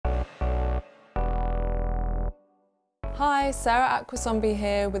Hi, Sarah Akwisombe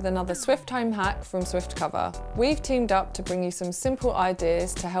here with another Swift Home hack from Swift Cover. We've teamed up to bring you some simple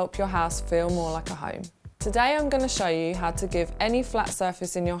ideas to help your house feel more like a home. Today I'm going to show you how to give any flat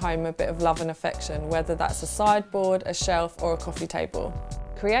surface in your home a bit of love and affection, whether that's a sideboard, a shelf or a coffee table.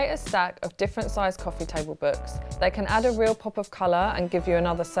 Create a stack of different sized coffee table books. They can add a real pop of colour and give you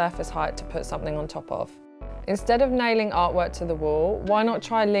another surface height to put something on top of. Instead of nailing artwork to the wall, why not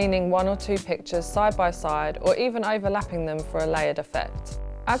try leaning one or two pictures side by side or even overlapping them for a layered effect.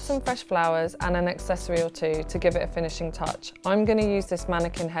 Add some fresh flowers and an accessory or two to give it a finishing touch. I'm going to use this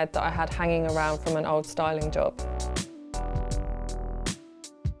mannequin head that I had hanging around from an old styling job.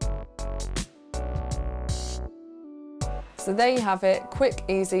 So there you have it, quick,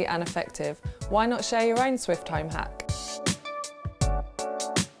 easy and effective. Why not share your own Swift Home hack?